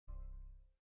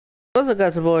What's up,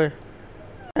 guys, boy,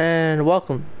 and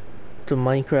welcome to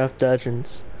Minecraft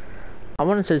Dungeons. I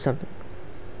want to say something.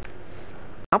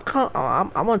 I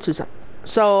want to say something.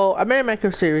 So I made a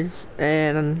Minecraft series,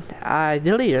 and I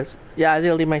deleted it. Yeah, I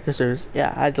deleted Minecraft series.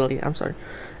 Yeah, I deleted. I'm sorry.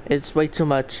 It's way too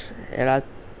much, and I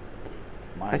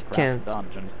Minecraft can't.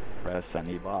 Dungeons. Press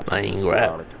any button to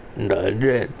Minecraft start.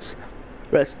 Dungeons.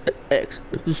 Press X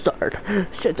to start.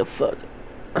 Shut the fuck.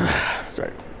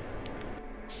 Sorry,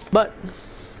 but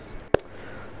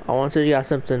I want to tell you guys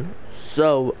something.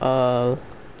 So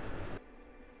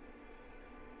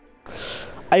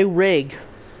I rigged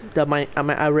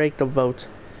I rigged the vote.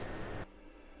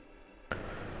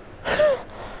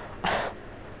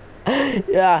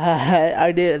 Yeah,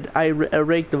 I did. I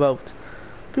rigged the vote.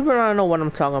 People don't know what I'm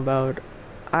talking about.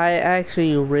 I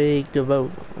actually rigged the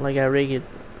vote. Like I rigged it.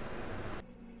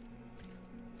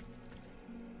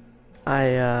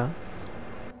 I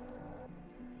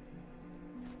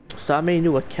so I made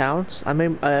new accounts. I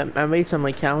made some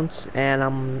accounts and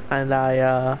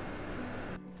I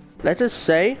let's just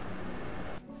say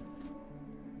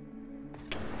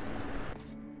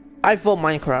I vote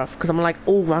Minecraft because I'm like,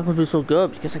 oh, Minecraft is so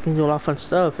good because I can do a lot of fun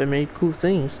stuff and make cool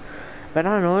things. But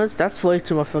I don't know, that's way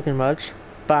too much fucking much.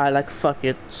 But I like, fuck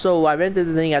it. So I rented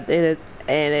the thing, I did it,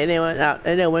 and it went out,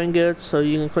 and it went good. So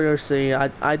you can clearly see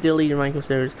I deleted Minecraft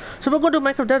series. So we're gonna do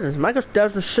Minecraft Dungeons. Minecraft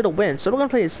Dungeons should have win. So we're gonna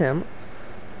play as him.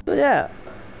 But yeah,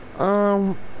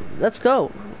 let's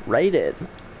go. Rated.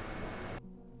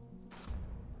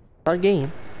 Our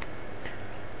game.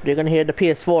 You're gonna hear the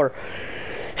PS4.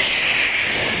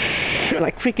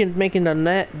 Like freaking making the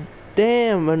net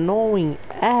damn annoying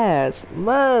ass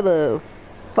mother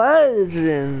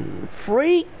fudging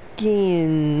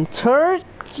freaking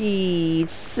turkey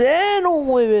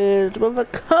sandwich with a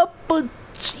cup of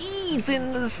cheese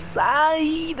in the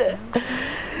side.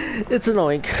 It's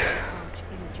annoying.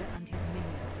 And his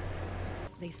minions.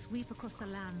 They sweep across the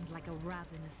land like a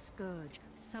ravenous scourge,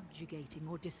 subjugating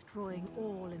or destroying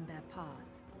all in their path.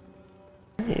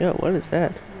 Yeah, what is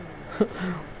that?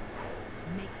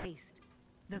 Make haste.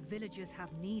 The villagers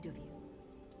have need of you.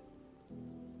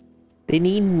 They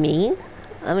need me?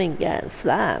 I mean, God,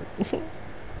 fly.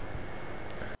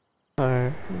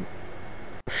 Alright,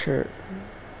 sure.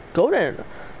 Go then.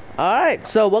 Alright,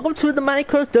 so welcome to the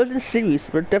Minecraft Dungeon series.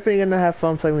 We're definitely gonna have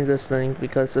fun playing this thing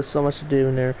because there's so much to do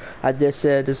in there. I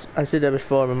said that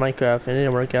before in Minecraft and it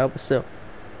didn't work out, but still.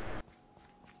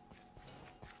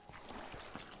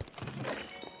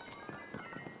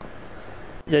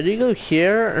 Yeah, you go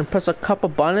here and press a couple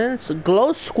buttons.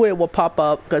 Glow Squid will pop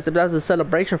up because that's a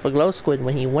celebration for Glow Squid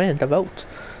when he wins the vote.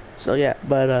 So yeah,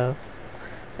 but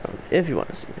if you want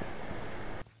to see it.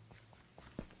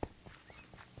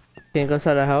 Can't go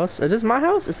inside the house. Is this my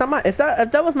house? It's not my. If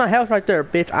that was my house right there,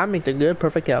 bitch, I make the good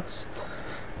perfect house.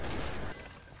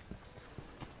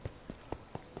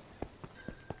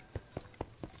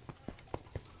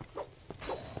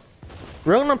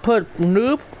 We're gonna put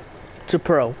Noob to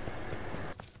Pro.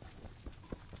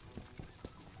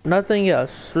 Nothing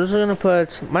else. We're just gonna put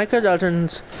Minecraft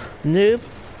Dungeons Noob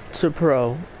to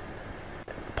Pro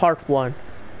Part 1.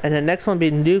 And the next one be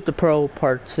Noob to Pro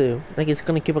Part 2. Like it's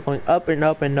gonna keep on going up and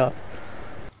up and up.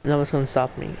 No one's gonna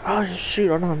stop me. Oh shoot,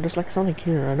 hold on, there's like something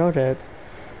here, I know that.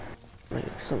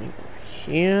 Like something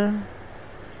here.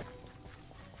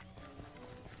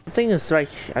 I think it's right,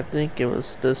 I think it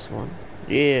was this one.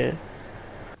 Yeah.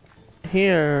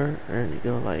 Here, and you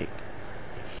go like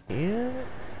here.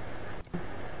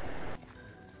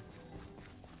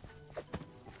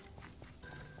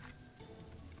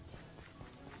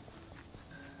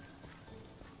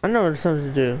 I know there's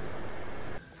something to do.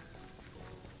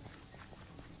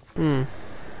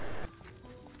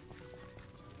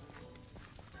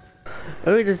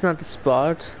 Maybe that's not the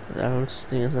spot. I'm just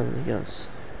thinking of something else.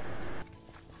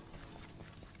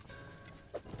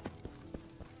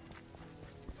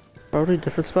 Probably a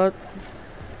different spot.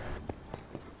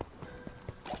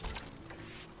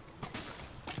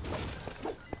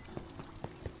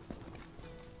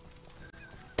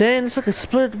 Dang, it's like a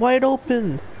split wide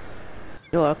open.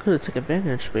 Yo, I could have taken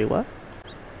advantage. Wait, what?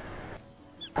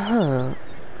 Uh,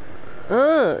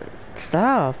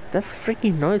 stop. That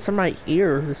freaking noise in my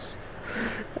ears.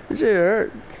 That shit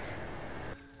hurts.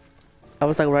 I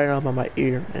was like right up on my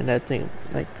ear and that thing,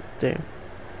 like, damn.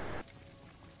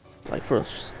 Like,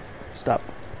 first, stop.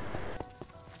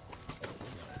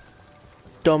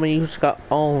 Dummy, you just got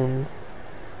owned.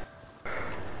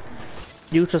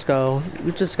 You just go.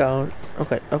 You just go.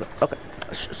 Okay, okay, okay.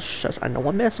 Shush, I know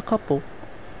I missed a couple.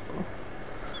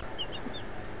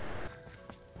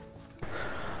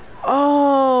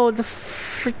 Oh, the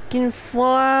freaking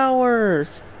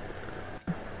flowers.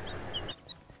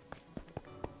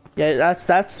 Yeah,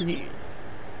 that's you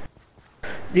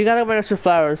gotta manage the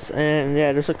flowers, and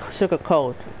yeah, there's a secret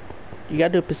code. You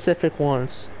gotta do Pacific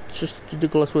ones, just to do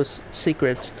goes with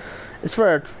secrets. It's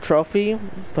for a trophy,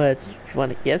 but if you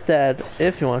want to get that,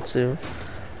 if you want to,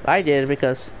 I did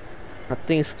because I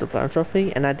think it's for the plant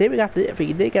trophy, and I did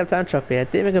get a plant trophy. I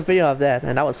did make a video of that,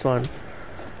 and that was fun.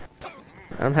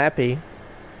 I'm happy.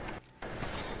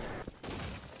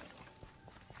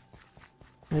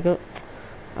 I go.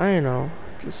 I don't know.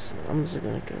 I'm just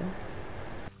gonna go.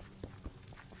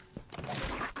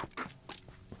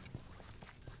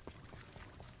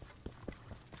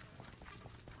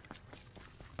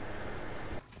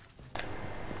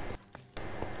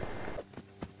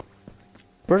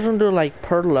 We're just gonna do like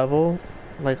per level,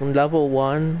 like level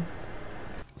 1.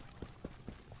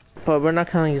 But we're not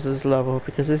counting this level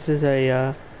because this is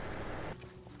a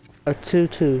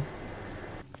 2-2.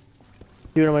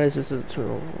 You know what this is? This is a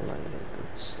tutor. Like,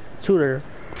 it's tutor.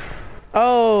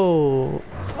 Oh,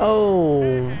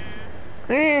 oh.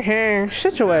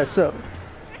 Shut your ass up.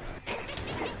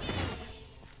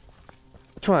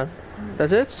 Come on.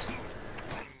 That's it?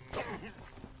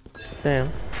 Damn.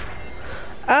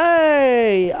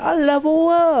 Hey, I level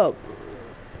up.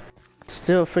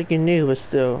 Still freaking new, but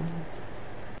still.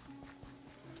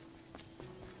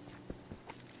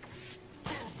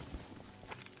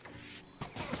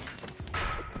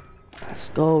 Let's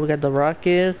go. We got the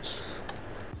rockets.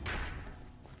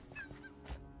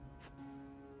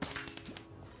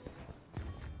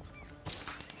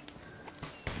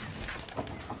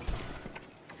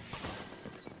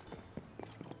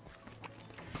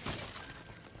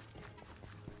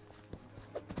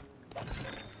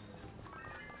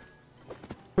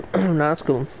 That's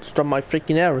cool. Just drop my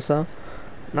freaking arrows, huh?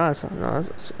 No, it's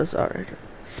alright.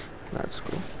 That's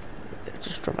cool. Yeah,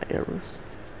 just drop my arrows.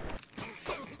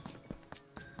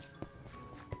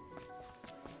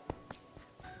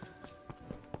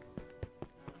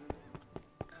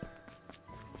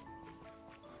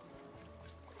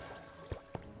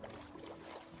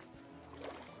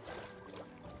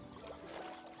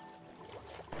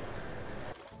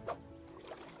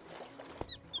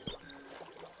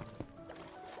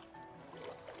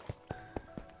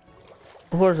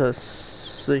 Where's a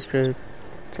secret?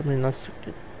 I mean, not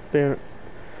secret. Bear.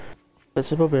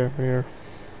 Visible bear here.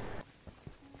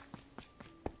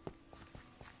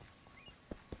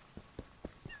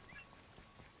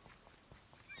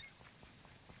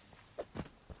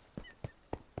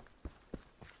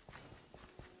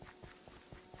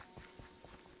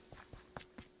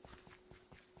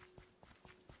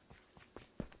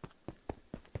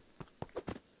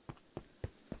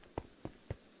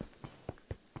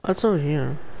 What's over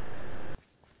here?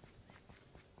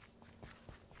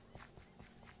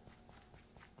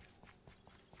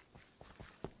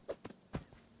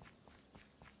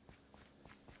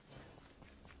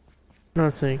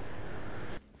 Nothing.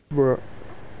 Bro.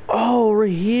 Oh,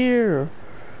 right here!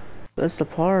 That's the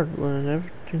part when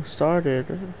everything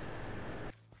started.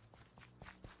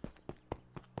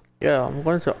 Yeah, I'm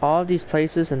going to all these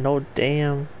places and no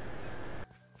damn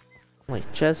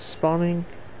like chest spawning.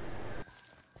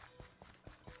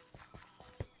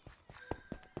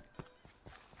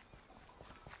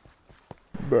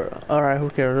 Bruh. Alright, who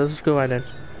cares? Let's just go right in.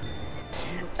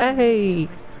 Hey!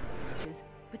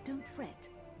 But don't fret.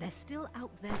 They're still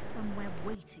out there somewhere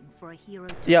waiting for a hero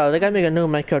to Yeah, they gotta make a new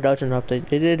Micro Dungeon update.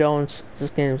 They did don't. This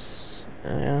game's. I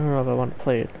don't know if I want to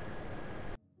play it.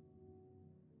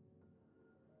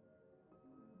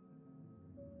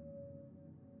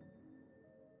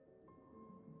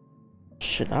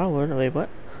 Shit, I would. Wait, what?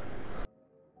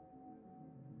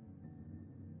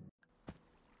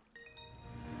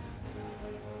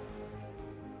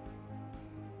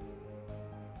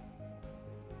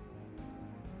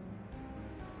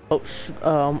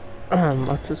 Oh, I'm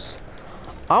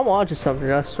watching something.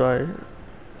 That's right.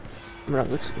 I'm not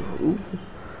listening.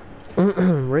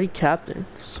 Ooh. Raid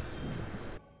captains.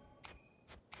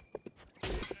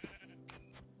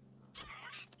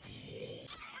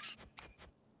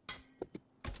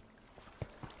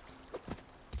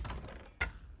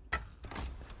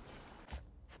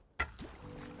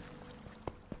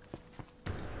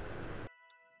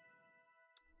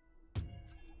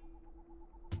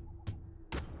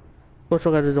 Which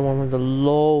one is the one with the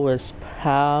lowest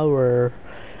power?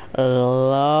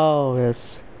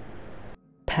 Lowest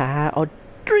power. Oh,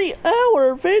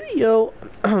 3-hour video.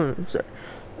 Sorry.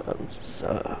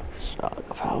 Shock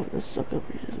of how the sucker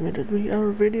just made a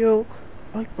 3-hour video.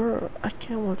 Like, bro, I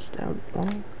can't watch that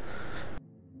long.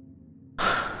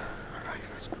 Alright,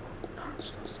 let's go.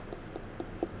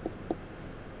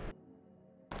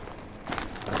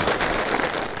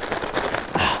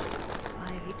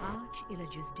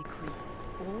 Illager's decree,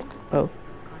 all the Oh. folk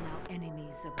are now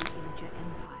enemies of the Illager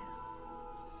Empire.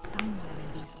 Somewhere in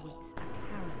these woods, a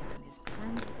caravan is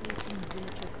transporting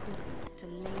villager prisoners to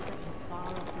labor in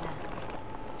far-off lands.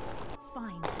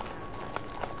 Find the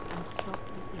caravan and stop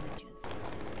the Illagers.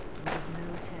 There is no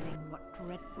telling what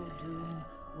dreadful doom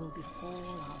will befall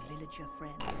our villager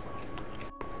friends.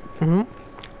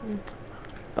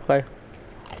 Okay.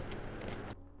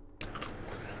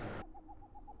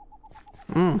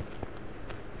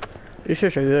 These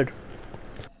shits are good.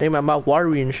 Make my mouth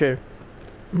watery and shit.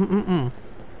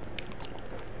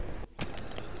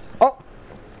 Oh!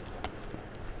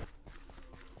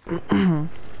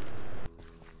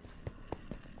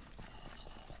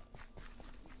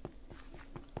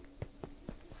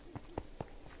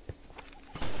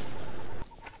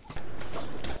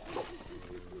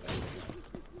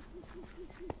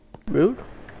 Rude?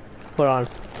 Hold on.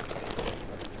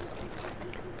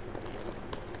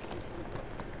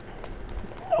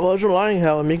 I wasn't lying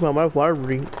how I make my mouth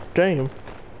watery. Damn.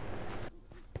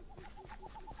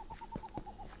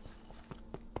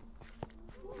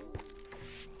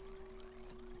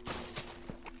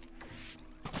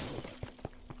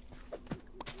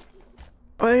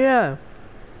 Oh yeah.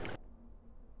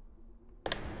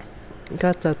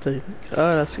 Got that thing.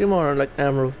 Let's get more like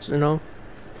emeralds, you know?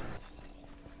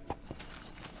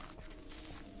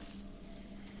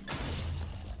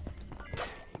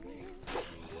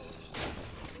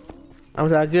 That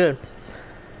was that good.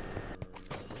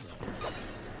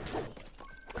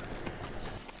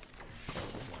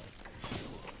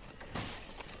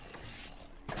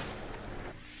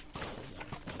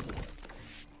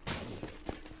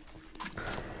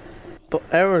 But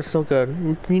arrow is so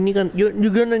good. You're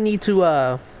gonna need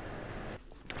to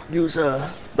use a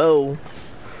bow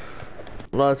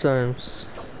a lot of times.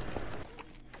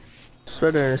 It's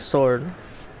better than a sword.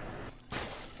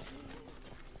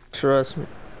 Trust me.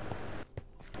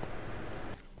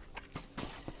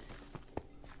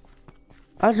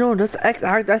 I don't know,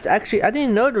 that's actually, I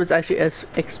didn't know it was actually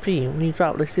XP when you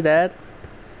drop, like, see that?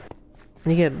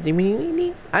 You get,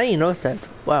 I didn't notice that,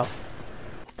 wow.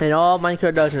 In all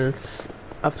Minecraft dungeons,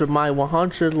 after my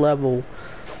 100 level,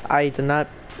 I did not,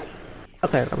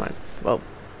 okay, never mind, well,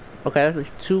 okay, that's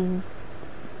like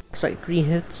it's like 3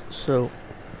 hits, so.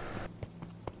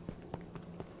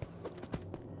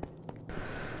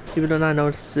 Even though I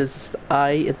noticed this, the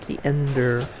eye at the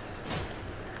ender.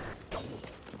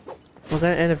 We're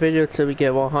gonna end the video till we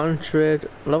get 100,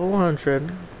 level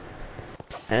 100,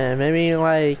 and maybe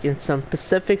like in some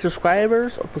Pacific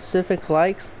subscribers or Pacific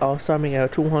likes, I'll start making a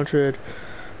 200,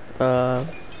 a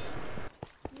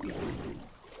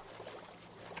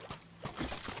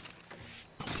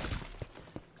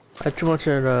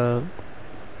 200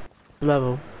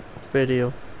 level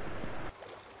video.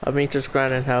 I mean, just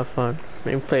grind and have fun.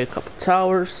 Maybe play a couple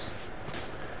towers.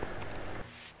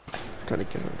 Try to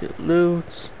get some good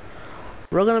loot.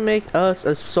 We're gonna make us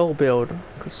a soul build,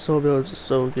 cause soul builds are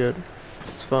so good.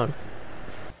 It's fun.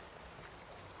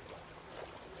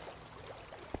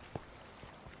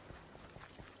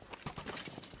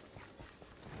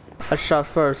 I shot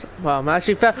first. Wow, I'm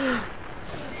actually fast.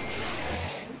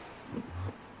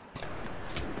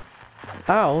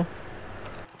 Ow.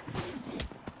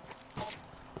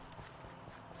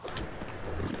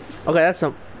 Okay, that's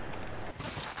some.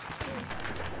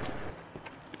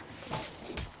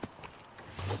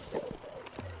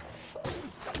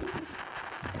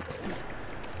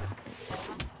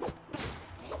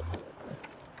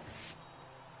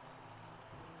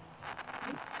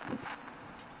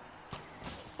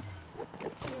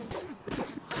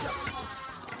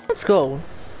 Let's go.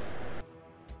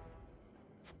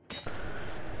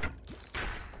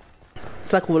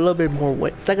 It's like a little bit more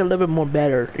weight. It's like a little bit more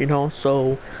better, you know.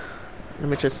 So let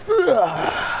me just.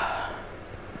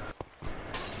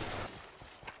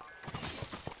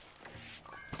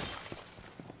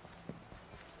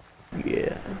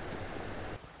 Yeah.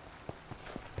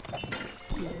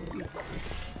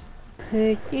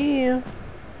 Heck yeah.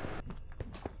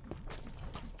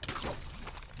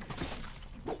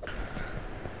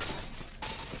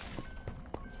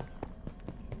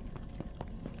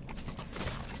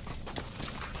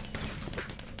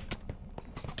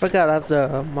 I gotta have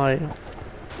the my.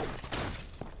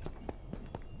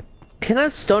 Can I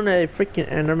stun a freaking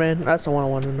Enderman? That's the one I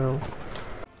want to know.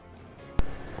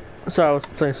 Sorry, I was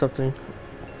playing something.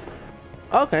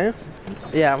 Okay.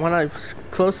 Yeah, when I was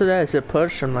close to that, I said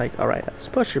push. I'm like, alright, let's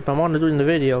push it. But I want to do it in the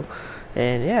video.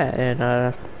 And yeah,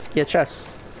 and get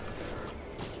chests.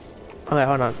 Okay,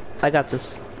 hold on. I got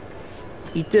this.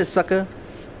 Eat this, sucker.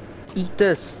 Eat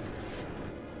this.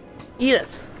 Eat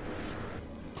it.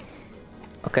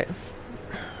 Okay.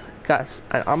 Guys,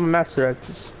 I'm a master at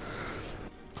this.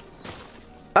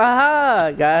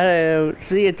 Aha! Got him.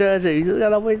 See, it does it. You just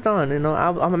gotta wait on. You know,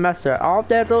 I'm a master. All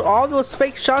that, all those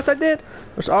fake shots I did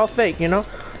was all fake. You know.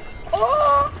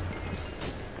 Oh!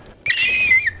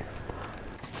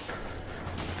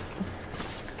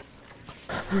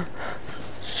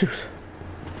 Shoot.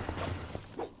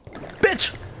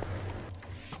 Bitch!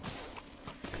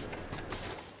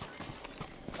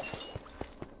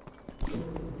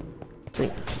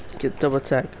 Get double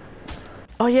attack.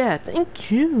 Oh yeah, thank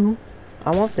you.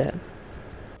 I want that.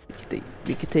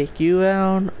 We can take you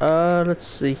out. Let's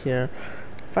see here.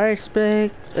 Fire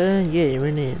spec. Yeah,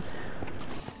 we need.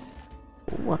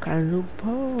 What kind of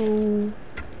pole?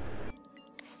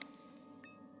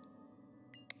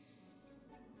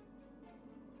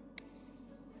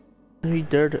 Maybe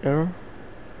dirt error.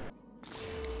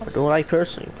 I don't like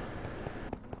cursing.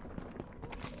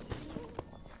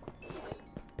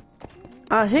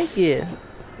 Ah, heck yeah.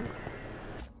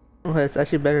 Oh, it's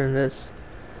actually better than this.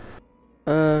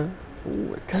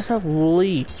 Ooh, it does have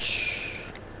leech.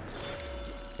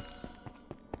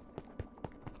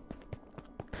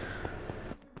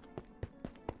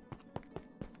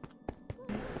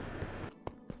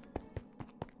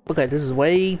 Okay, this is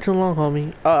way too long,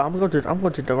 homie. Oh, I'm going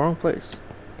to the wrong place.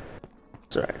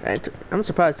 Sorry, I'm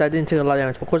surprised I didn't take a lot of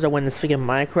damage. Of course, I went this freaking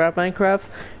Minecraft.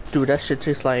 Dude, that shit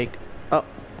tastes like, oh,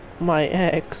 my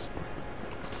ex.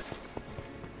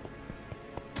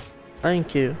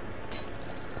 Thank you.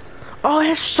 Oh, it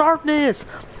has sharpness!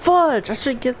 Fudge! I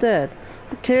should get that.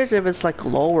 Who cares if it's like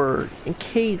lower? In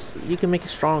case you can make it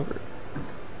stronger.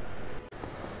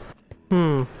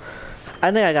 I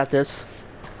think I got this.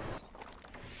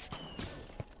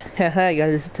 Haha, I got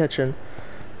his attention.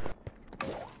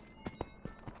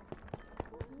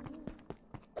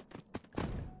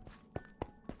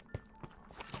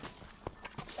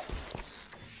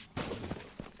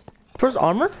 First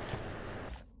armor?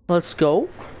 Let's go.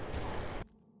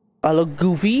 I look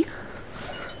goofy.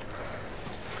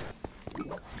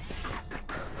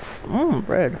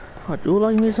 Bread. I do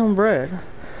like me some bread.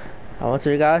 I want to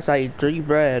tell you guys, I eat 3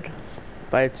 bread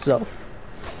by itself.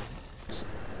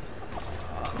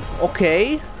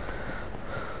 Okay.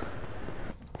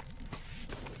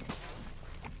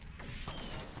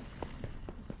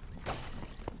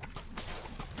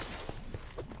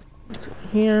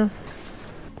 Here.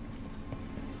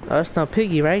 Oh, that's not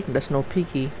piggy, right? That's no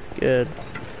piggy. Good.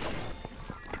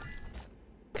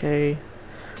 Okay.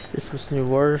 This was new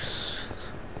worse.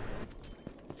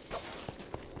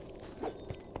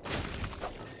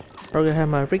 We're gonna have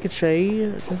my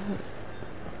ricochet.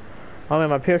 Oh man,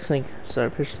 my piercing. Sorry,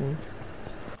 piercing.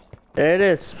 There it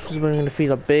is. This is when we're gonna defeat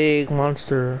a big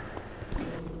monster.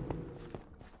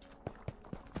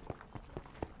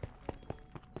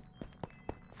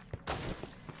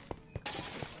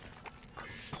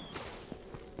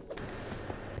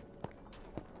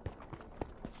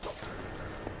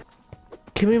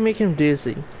 Can we make him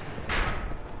dizzy?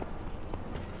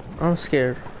 I'm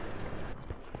scared.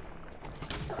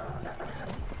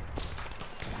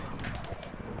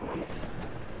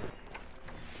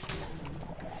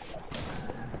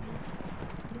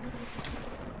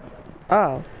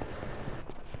 Oh.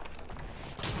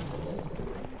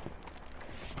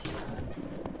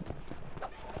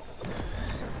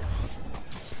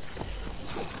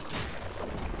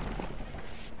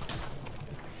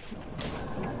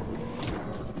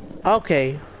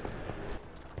 Okay.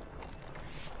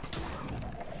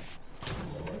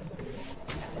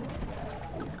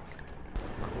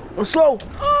 I'm slow.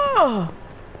 Oh!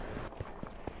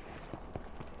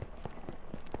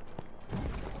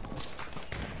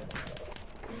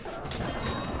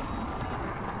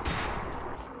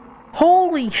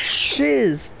 Holy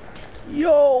shiz!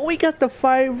 Yo, we got the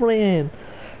firebrand.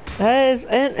 That is,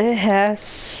 and it has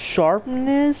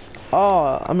sharpness.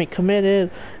 Oh, I mean committed.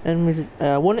 And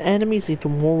one enemy is equal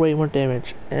more weight, more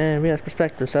damage, and we have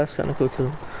perspective. So that's kind of cool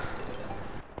too.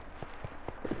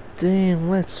 Damn,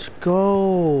 let's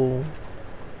go.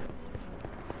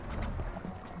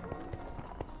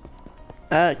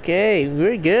 Okay,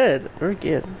 we're good. We're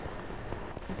good.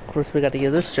 Of course, we got to get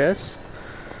this chest.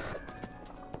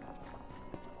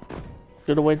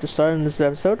 Good way to start in this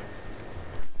episode.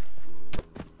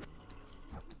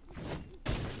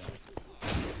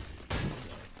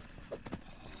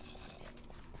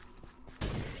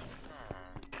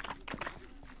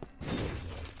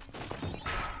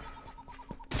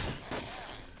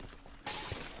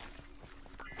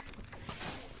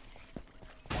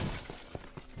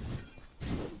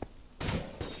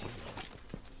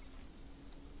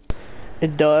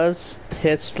 It does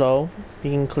hit slow. You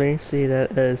can clearly see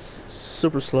that it's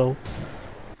super slow.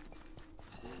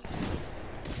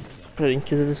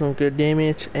 because it is some good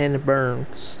damage and it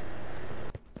burns.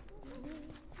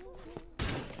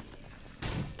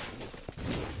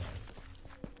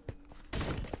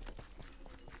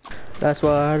 That's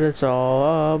what it's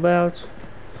all about.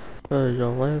 Put your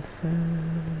left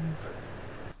hand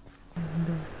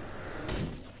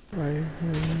right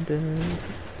hand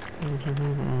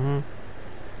down.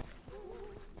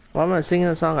 Why am I singing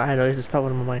a song? I know it's just popping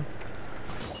in my mind.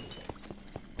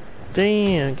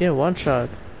 Damn, get one shot.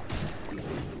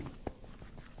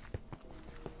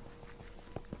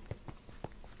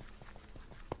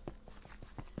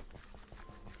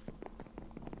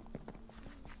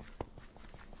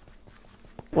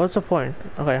 What's the point?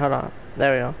 Okay, hold on.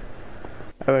 There we go.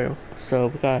 There we go. So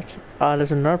we got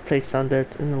there's another place down there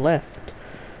in the left.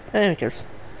 Who cares?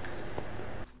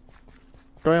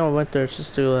 The only one I went there is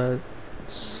just to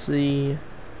see.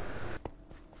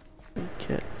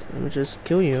 Okay, let me just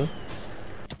kill you.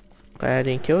 I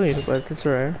didn't kill you, but it's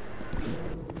rare.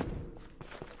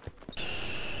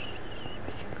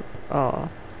 Oh.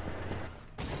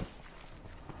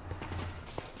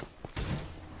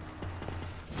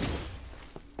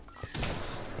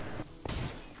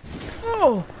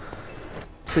 Oh!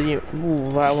 So you,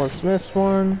 ooh, I almost missed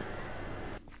one.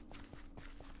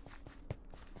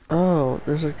 Oh,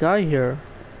 there's a guy here.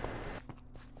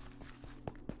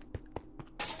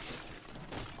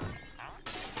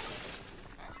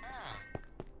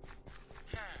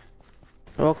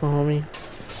 Welcome, homie.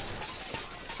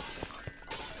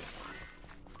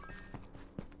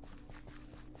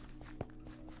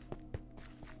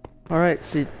 Alright,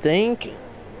 see, thank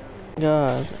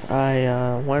God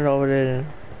I went over there and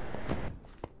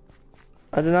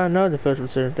I did not know the filter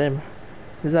was certain thing.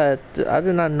 Is that I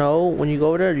did not know when you go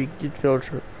over there you get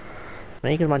filter.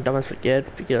 Making my dumbass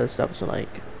forget because that was like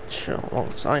a long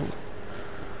time.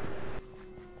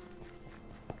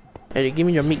 Hey, give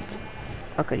me your meat.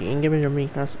 Okay, you can give me your meat,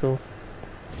 that's cool.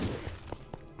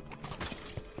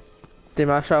 They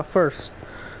mash out first.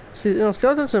 See, you know,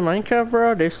 skeletons in Minecraft,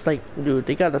 bro, they're just like, dude,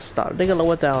 they gotta stop. They gotta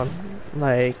lower down,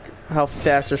 like, how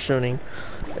fast they're shooting.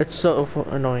 It's so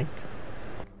annoying.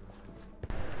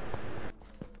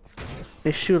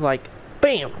 They shoot like,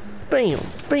 bam, bam,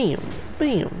 bam,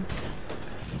 bam.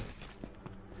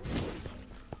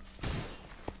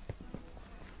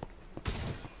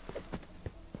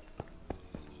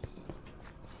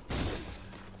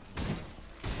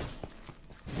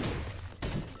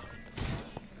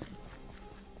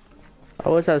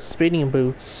 I always have speeding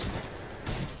boots,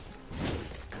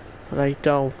 but I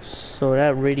don't, so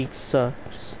that really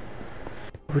sucks.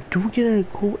 We do get a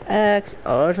cool axe,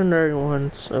 a legendary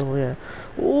one, so yeah.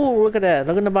 Ooh, look at that,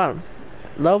 look at the bottom.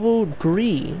 Level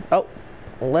 3. Oh,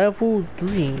 level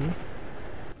 3.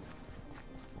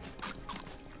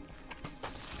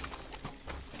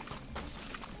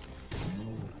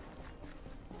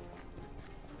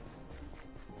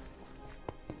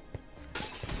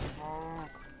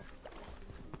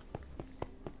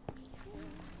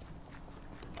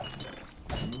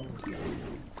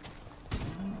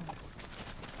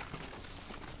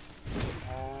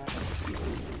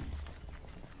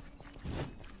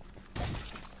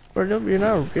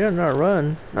 You're not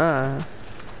run. Nah.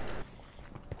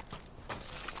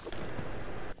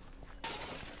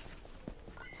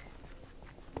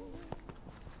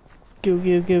 Go.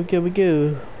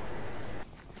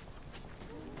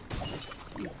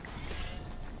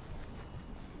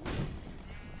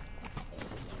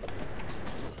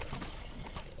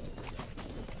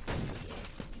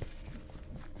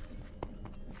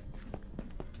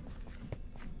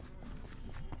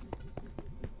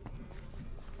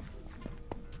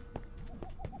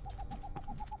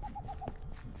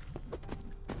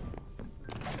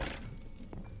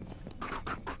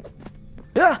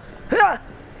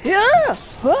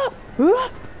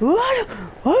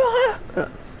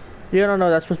 You don't know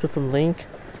that's supposed to be from Link.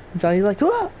 Johnny's like,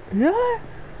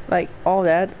 like all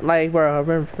that, like bro, I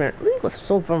remember Link was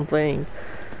so fun playing.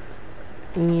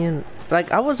 And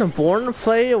like I wasn't born to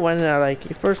play it when like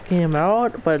it first came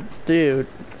out, but dude,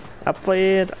 I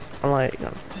played. I'm like,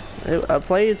 I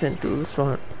played and dude, it was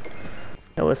fun.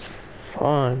 It was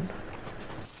fun.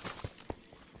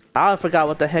 I forgot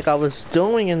what the heck I was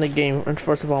doing in the game. And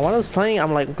first of all, when I was playing,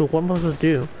 I'm like, dude, what am I supposed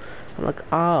to do? I'm like,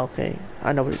 ah, okay,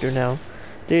 I know what to do now.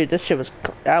 Dude, shit was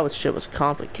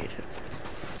complicated.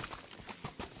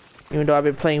 Even though I've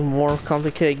been playing more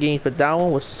complicated games, but that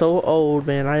one was so old,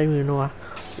 man. I didn't even know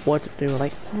what to do.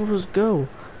 Like, where does it go?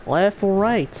 Left or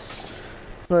right?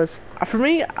 Plus, for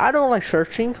me, I don't like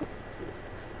searching.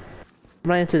 I'm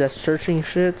not into that searching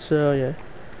shit, so yeah.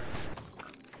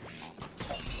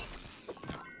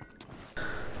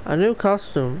 A new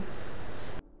costume.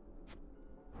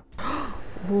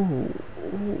 Ooh,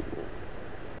 ooh.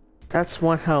 That's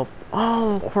one health.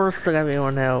 Oh, of course I gotta be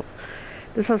one health.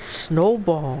 This has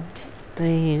snowball.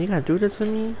 Dang, you gotta do this to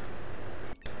me?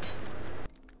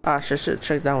 Ah, shit,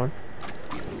 check that one.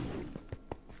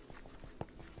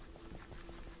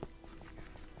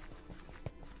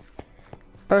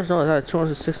 I just know that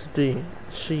 263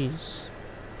 cheese.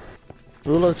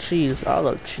 You love cheese, I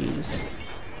love cheese.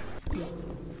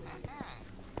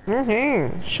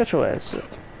 Shut your ass up.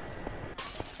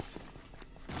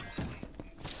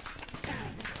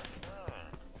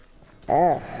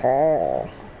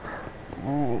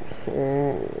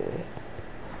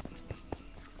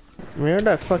 Remember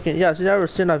that fucking, yeah, so you ever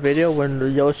seen that video when the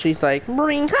Yoshi's like,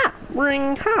 bring ha,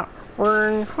 bring ha,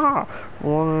 bring ha,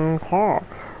 bring ha,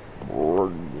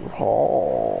 bring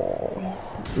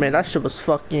ha. Man, that shit was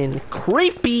fucking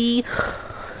creepy.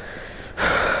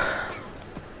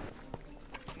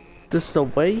 Just the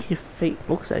way your fate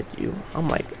looks at you, I'm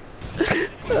like,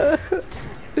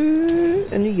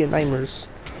 and you get nightmares.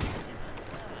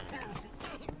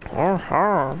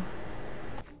 Huh?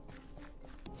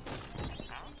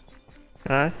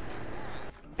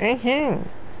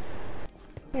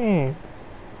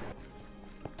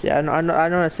 Yeah, I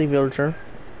know I speak villager.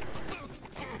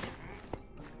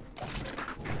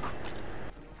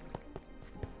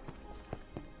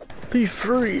 Be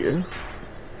free.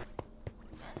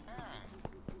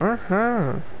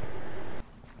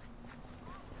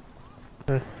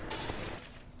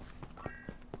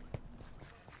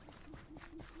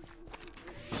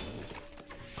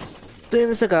 Damn,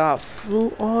 this guy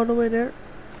flew all the way there.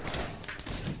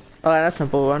 Oh, that's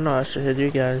simple. I know I should hit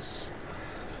you guys.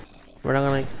 We're not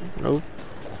gonna. Nope.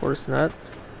 Of course not.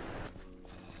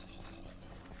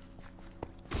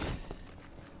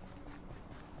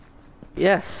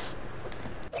 Yes.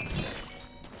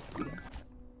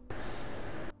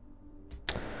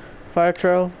 Fire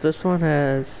trail. This one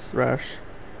has rush.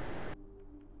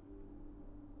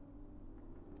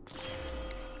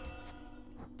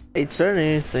 It's certainly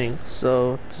anything.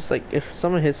 So just like if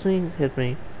someone hits me, hit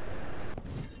me.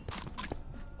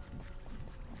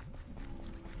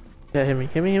 Yeah,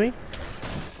 hit me.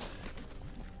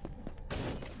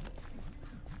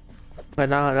 But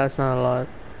now that's not a lot.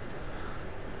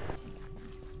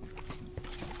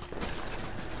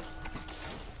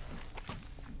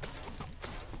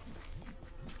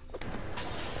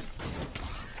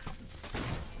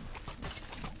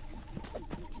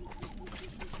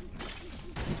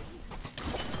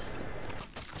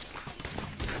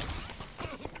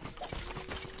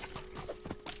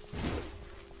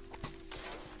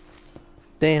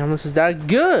 Damn, this is that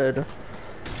good.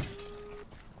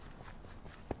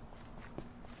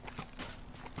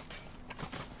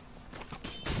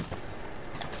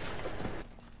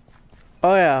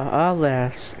 Oh yeah,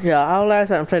 Outlast. Yeah, Outlast,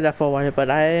 I haven't played that for a while,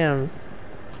 but I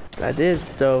did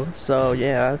though, so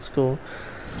yeah, that's cool.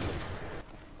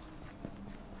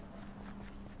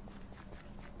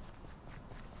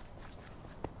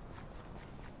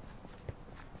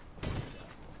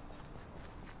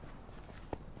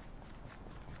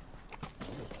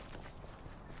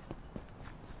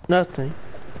 Nothing.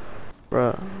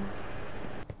 Bruh.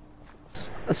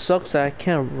 It sucks that I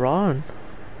can't run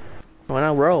when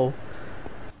I roll.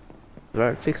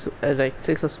 But it takes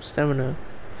us some stamina.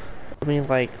 I mean,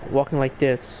 like walking like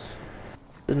this.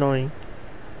 It's annoying.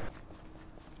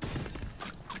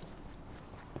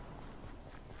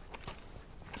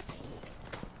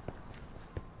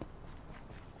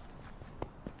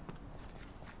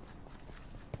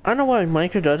 I don't know why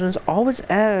Minecraft doesn't always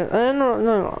add.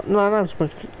 Not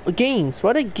games.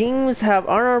 Why do games have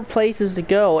other places to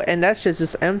go and that shit's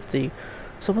just empty?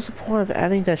 So what's the point of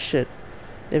adding that shit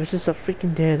if it's just a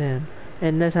freaking dead end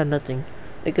and that's not nothing?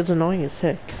 It gets annoying as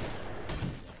heck.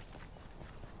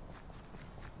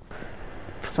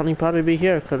 Something probably be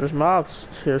here because there's mobs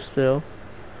here still.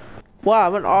 Wow, I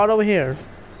went all over here.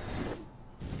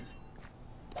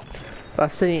 I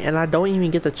see, and I don't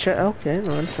even get to check. Okay,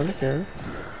 no, it's not good.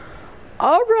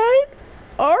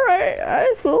 Alright,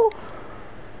 that's cool.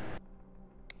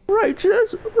 Right,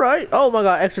 just right. Oh my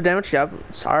god, extra damage. Yeah,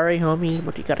 sorry, homie,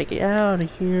 but you gotta get out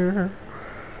of here.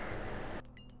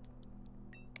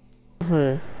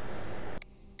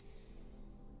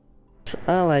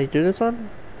 I like do this one.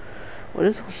 Well,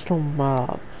 this one's still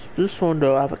mobs. This one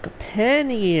though, I have a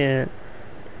companion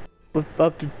with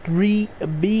up to 3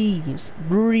 bees.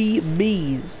 3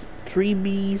 bees. 3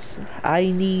 bees.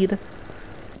 I need.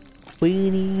 We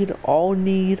need. All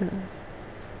need.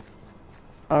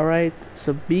 Alright,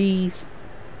 so bees.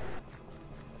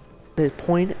 They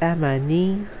point at my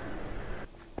knee.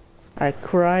 I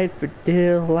cried for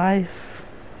dear life.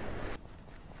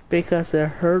 because it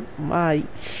hurt my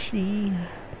chi.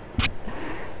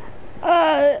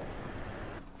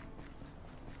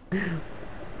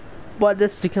 But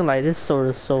this sticking like this sword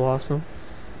is so awesome.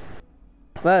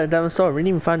 Wow, diamond sword. We didn't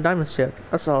even find diamonds yet.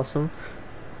 That's awesome.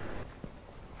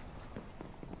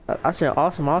 I say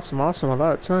awesome, awesome, awesome a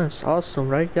lot of times. Awesome,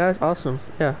 right, guys? Awesome.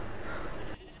 Yeah.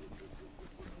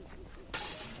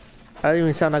 I don't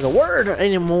even sound like a word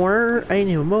anymore.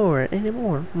 Anymore. I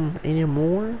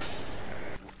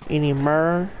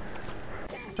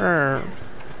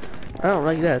don't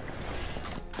like that.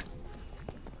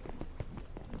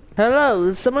 Hello,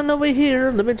 is someone over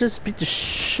here? Let me just beat the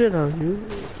shit out of you.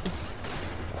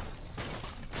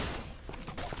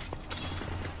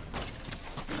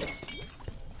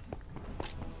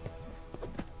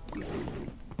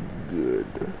 Good.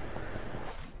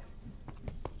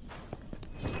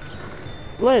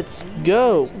 Let's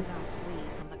go.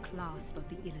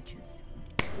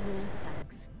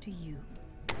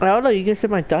 I don't know, you can see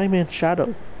my diamond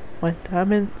shadow. My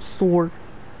diamond sword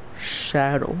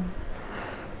shadow.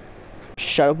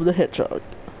 Shadow of the Hedgehog.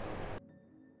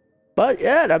 But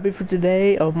yeah, that'll be for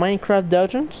today of Minecraft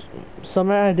Dungeons.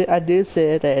 Somewhere I did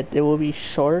say that it will be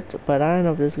short, but I don't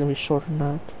know if this is gonna be short or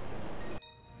not.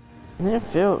 It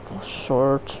felt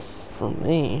short for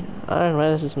me. I don't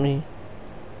know, this is me.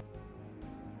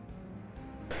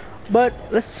 But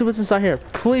let's see what's inside here.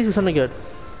 Please do something good.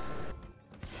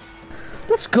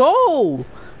 Let's go!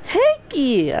 Heck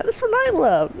yeah! That's what I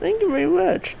love. Thank you very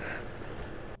much.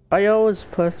 I always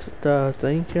put the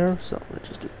thing here, so let's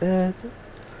just do that.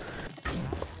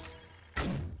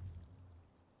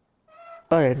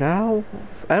 Alright, now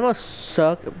I must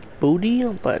suck booty,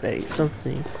 but hey,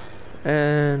 something.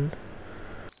 And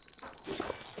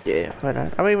yeah, why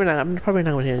not? I'm probably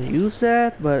not gonna use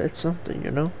that, but it's something,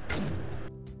 you know.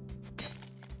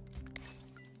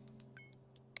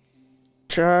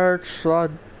 Charge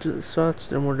slots,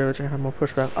 then more damage. I have more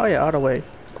pushback. Oh yeah, out of the way.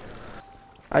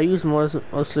 I use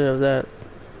mostly of that.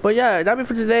 But yeah, that'll be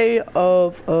for today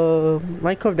of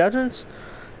Minecraft Dungeons.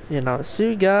 And I'll see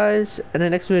you guys in the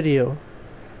next video.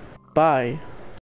 Bye.